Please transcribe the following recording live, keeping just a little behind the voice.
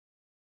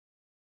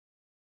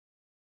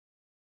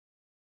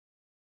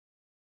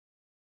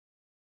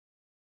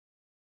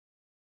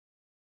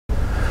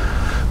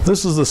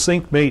This is the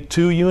Sinkmate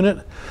 2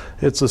 unit.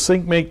 It's a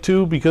Sinkmate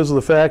 2 because of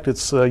the fact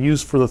it's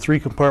used for the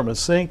 3-compartment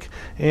sink,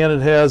 and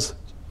it has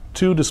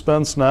 2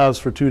 dispense knobs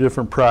for 2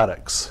 different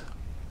products.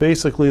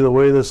 Basically, the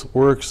way this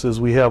works is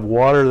we have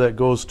water that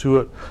goes to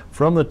it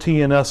from the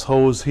T&S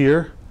hose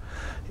here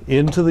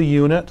into the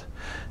unit,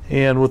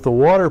 and with the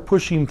water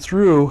pushing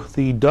through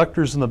the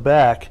ductors in the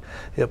back,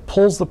 it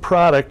pulls the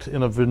product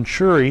in a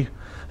Venturi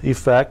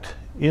effect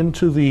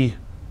into the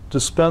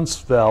dispense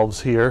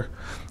valves here,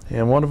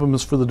 and one of them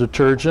is for the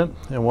detergent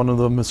and one of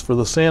them is for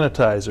the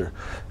sanitizer.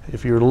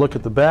 If you were to look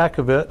at the back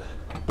of it,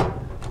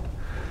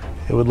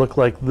 it would look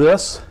like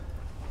this.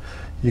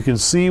 You can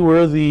see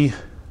where the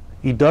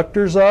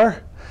eductors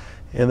are,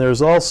 and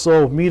there's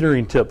also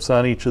metering tips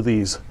on each of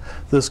these.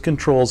 This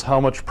controls how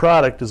much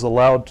product is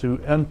allowed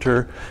to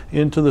enter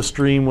into the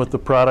stream with the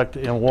product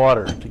and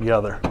water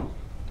together.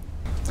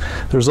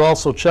 There's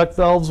also check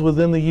valves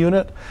within the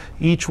unit.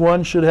 Each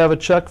one should have a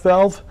check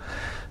valve.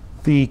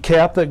 The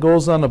cap that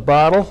goes on the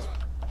bottle,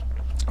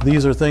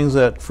 these are things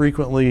that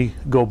frequently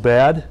go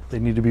bad. They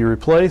need to be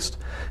replaced.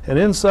 And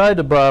inside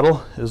the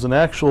bottle is an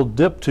actual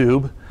dip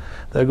tube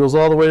that goes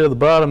all the way to the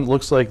bottom. It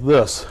looks like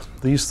this.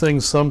 These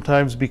things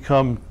sometimes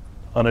become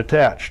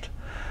unattached,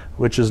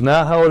 which is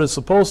not how it is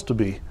supposed to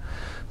be.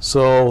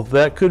 So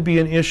that could be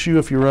an issue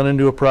if you run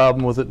into a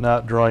problem with it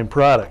not drawing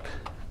product.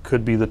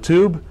 Could be the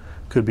tube,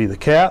 could be the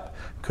cap,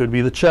 could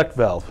be the check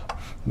valve.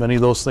 Many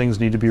of those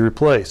things need to be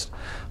replaced.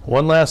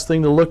 One last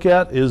thing to look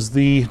at is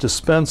the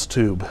dispense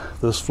tube.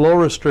 This flow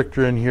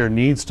restrictor in here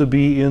needs to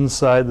be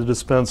inside the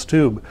dispense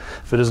tube.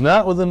 If it is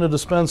not within the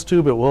dispense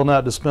tube, it will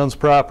not dispense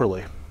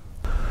properly.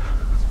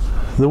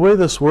 The way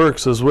this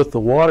works is with the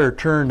water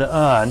turned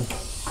on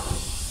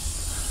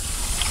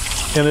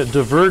and it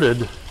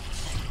diverted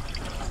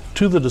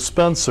to the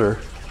dispenser.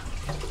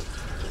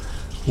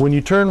 When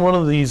you turn one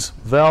of these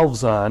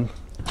valves on,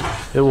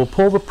 it will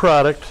pull the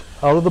product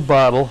out of the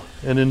bottle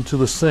and into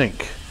the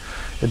sink.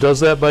 It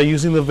does that by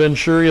using the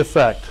Venturi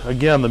effect.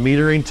 Again, the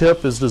metering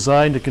tip is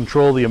designed to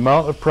control the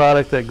amount of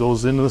product that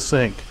goes into the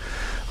sink.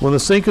 When the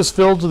sink is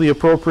filled to the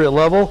appropriate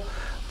level,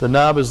 the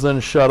knob is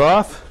then shut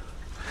off,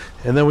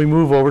 and then we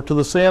move over to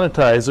the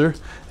sanitizer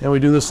and we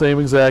do the same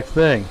exact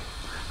thing.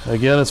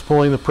 Again, it's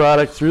pulling the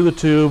product through the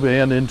tube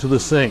and into the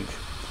sink,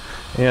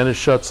 and it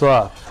shuts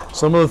off.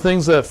 Some of the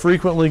things that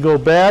frequently go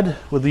bad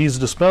with these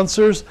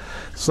dispensers,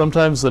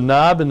 sometimes the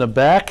knob in the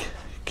back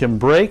can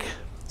break.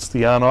 It's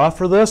the on-off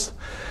for this.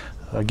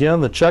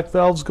 Again, the check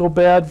valves go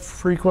bad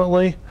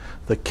frequently.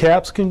 The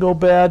caps can go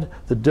bad.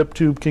 The dip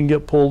tube can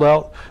get pulled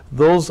out.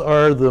 Those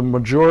are the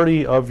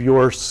majority of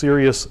your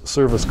serious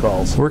service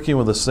calls. Working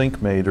with a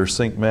Sinkmate or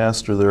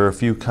Sinkmaster, there are a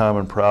few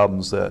common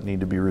problems that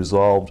need to be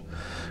resolved,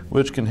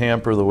 which can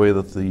hamper the way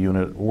that the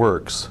unit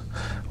works.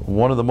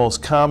 One of the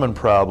most common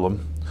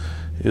problem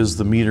is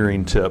the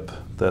metering tip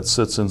that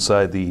sits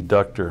inside the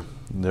eductor.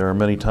 There are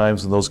many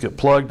times when those get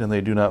plugged and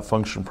they do not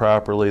function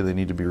properly. They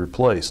need to be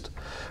replaced.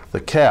 The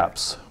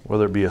caps,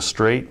 whether it be a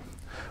straight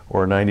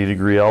or a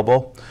 90-degree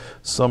elbow,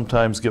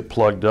 sometimes get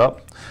plugged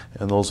up,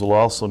 and those will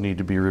also need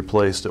to be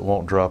replaced. It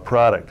won't draw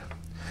product.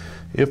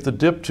 If the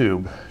dip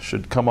tube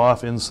should come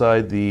off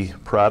inside the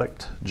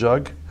product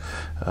jug,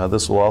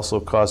 this will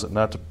also cause it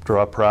not to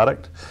draw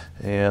product,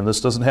 and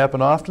this doesn't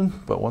happen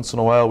often, but once in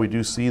a while we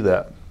do see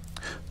that.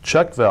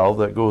 Check valve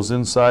that goes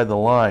inside the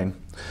line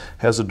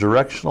has a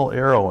directional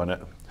arrow in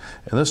it,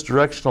 and this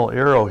directional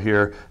arrow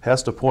here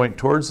has to point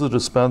towards the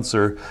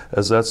dispenser,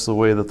 as that's the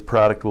way that the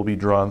product will be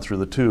drawn through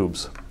the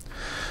tubes.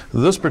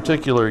 This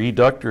particular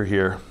eductor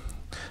here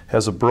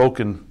has a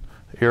broken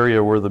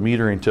area where the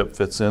metering tip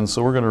fits in,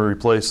 so we're going to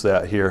replace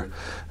that here.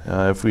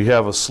 If we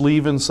have a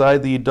sleeve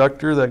inside the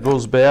eductor that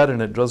goes bad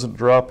and it doesn't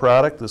draw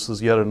product, this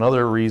is yet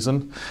another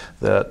reason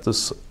that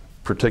this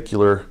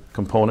particular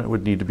component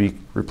would need to be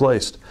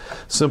replaced.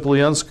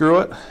 Simply unscrew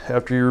it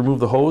after you remove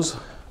the hose.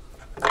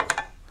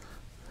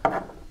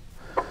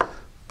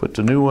 Put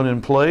the new one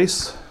in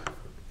place.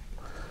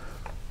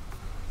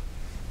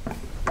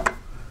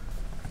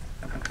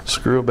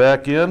 Screw it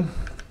back in.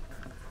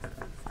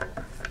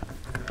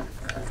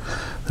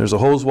 There's a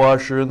hose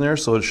washer in there,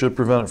 so it should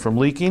prevent it from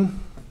leaking.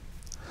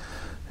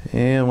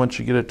 And once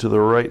you get it to the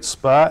right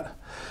spot,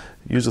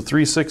 use a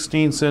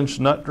 3/16"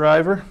 nut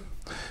driver,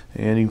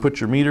 and you can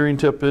put your metering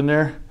tip in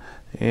there,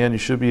 and you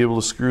should be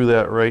able to screw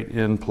that right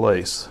in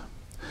place.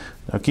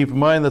 Now keep in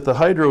mind that the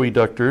hydro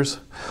eductors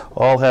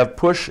all have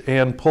push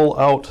and pull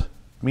out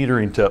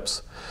metering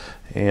tips,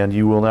 and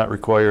you will not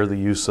require the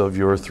use of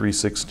your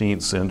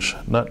 3/16"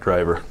 nut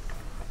driver.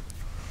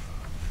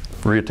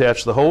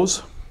 Reattach the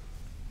hose.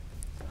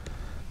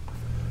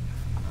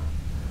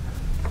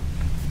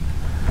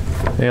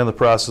 And the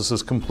process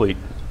is complete.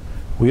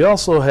 We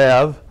also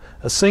have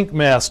a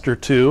Sinkmaster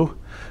 2,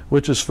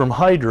 which is from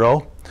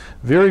Hydro.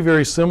 Very,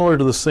 very similar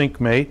to the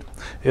Sinkmate.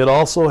 It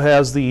also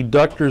has the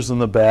eductors in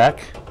the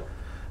back,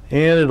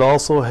 and it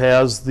also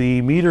has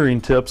the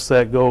metering tips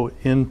that go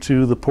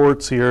into the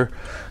ports here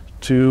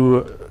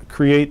to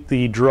create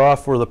the draw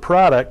for the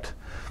product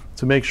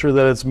to make sure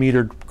that it's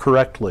metered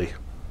correctly.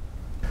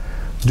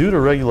 Due to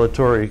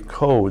regulatory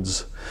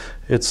codes,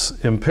 it's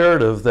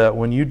imperative that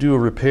when you do a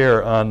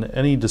repair on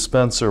any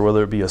dispenser,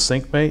 whether it be a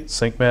Sinkmate,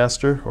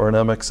 Sinkmaster, or an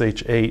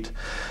MXH8,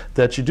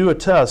 that you do a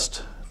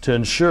test to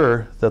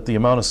ensure that the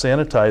amount of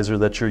sanitizer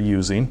that you're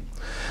using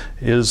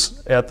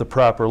is at the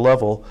proper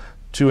level,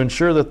 to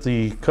ensure that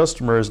the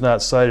customer is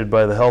not cited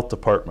by the health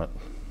department.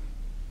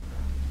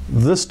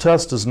 This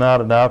test is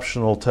not an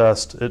optional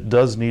test. It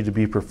does need to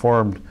be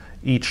performed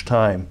each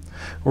time.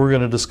 We're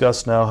going to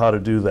discuss now how to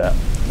do that.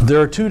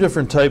 There are two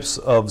different types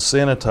of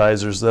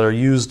sanitizers that are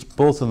used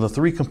both in the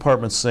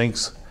 3-compartment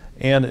sinks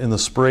and in the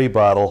spray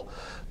bottle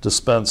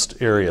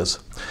dispensed areas.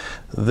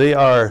 They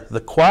are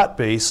the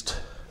quat-based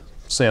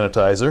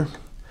sanitizer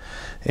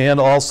and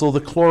also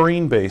the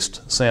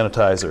chlorine-based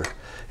sanitizer.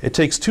 It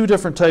takes two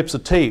different types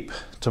of tape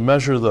to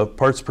measure the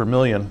parts per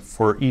million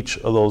for each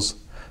of those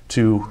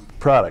two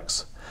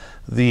products.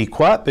 The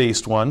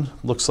quat-based one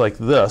looks like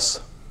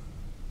this,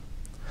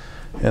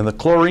 and the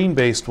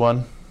chlorine-based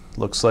one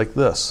looks like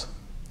this.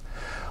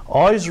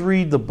 Always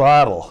read the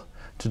bottle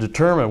to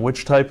determine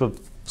which type of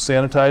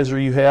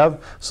sanitizer you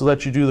have so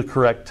that you do the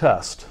correct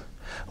test.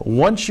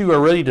 Once you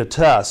are ready to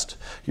test,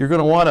 you're going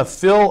to want to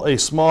fill a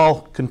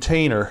small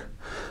container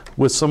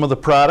with some of the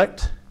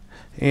product,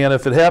 and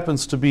if it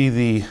happens to be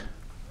the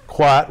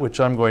quat, which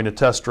I'm going to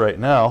test right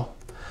now,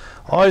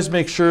 always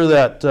make sure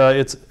that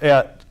it's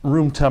at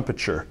room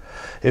temperature.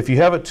 If you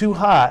have it too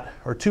hot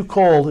or too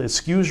cold, it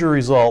skews your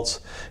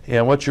results,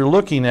 and what you're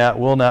looking at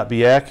will not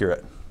be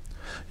accurate.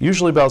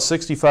 Usually about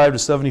 65 to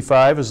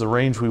 75 is the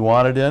range we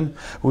want it in.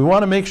 We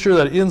want to make sure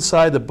that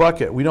inside the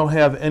bucket we don't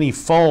have any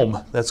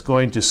foam that's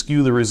going to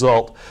skew the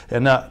result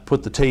and not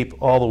put the tape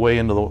all the way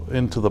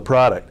into the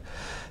product.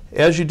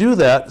 As you do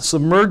that,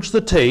 submerge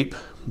the tape,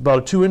 about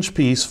a 2-inch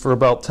piece, for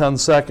about 10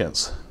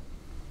 seconds.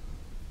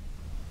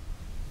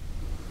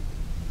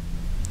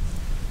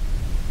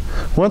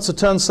 Once the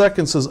 10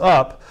 seconds is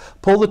up,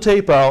 pull the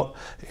tape out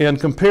and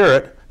compare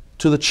it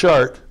to the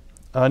chart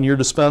on your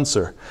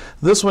dispenser.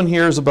 This one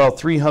here is about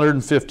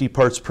 350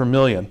 parts per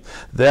million.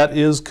 That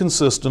is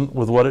consistent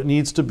with what it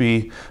needs to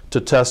be to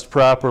test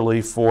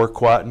properly for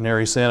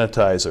quaternary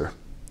sanitizer.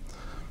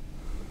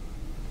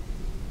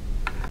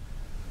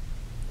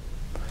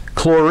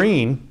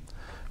 Chlorine,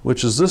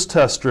 which is this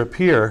test strip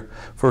here,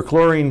 for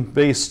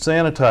chlorine-based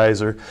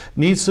sanitizer,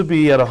 needs to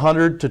be at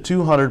 100 to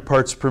 200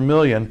 parts per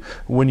million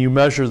when you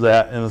measure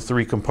that in the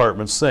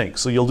 3-compartment sink.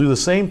 So you'll do the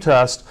same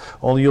test,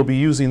 only you'll be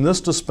using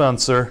this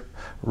dispenser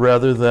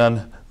rather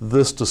than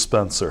this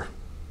dispenser.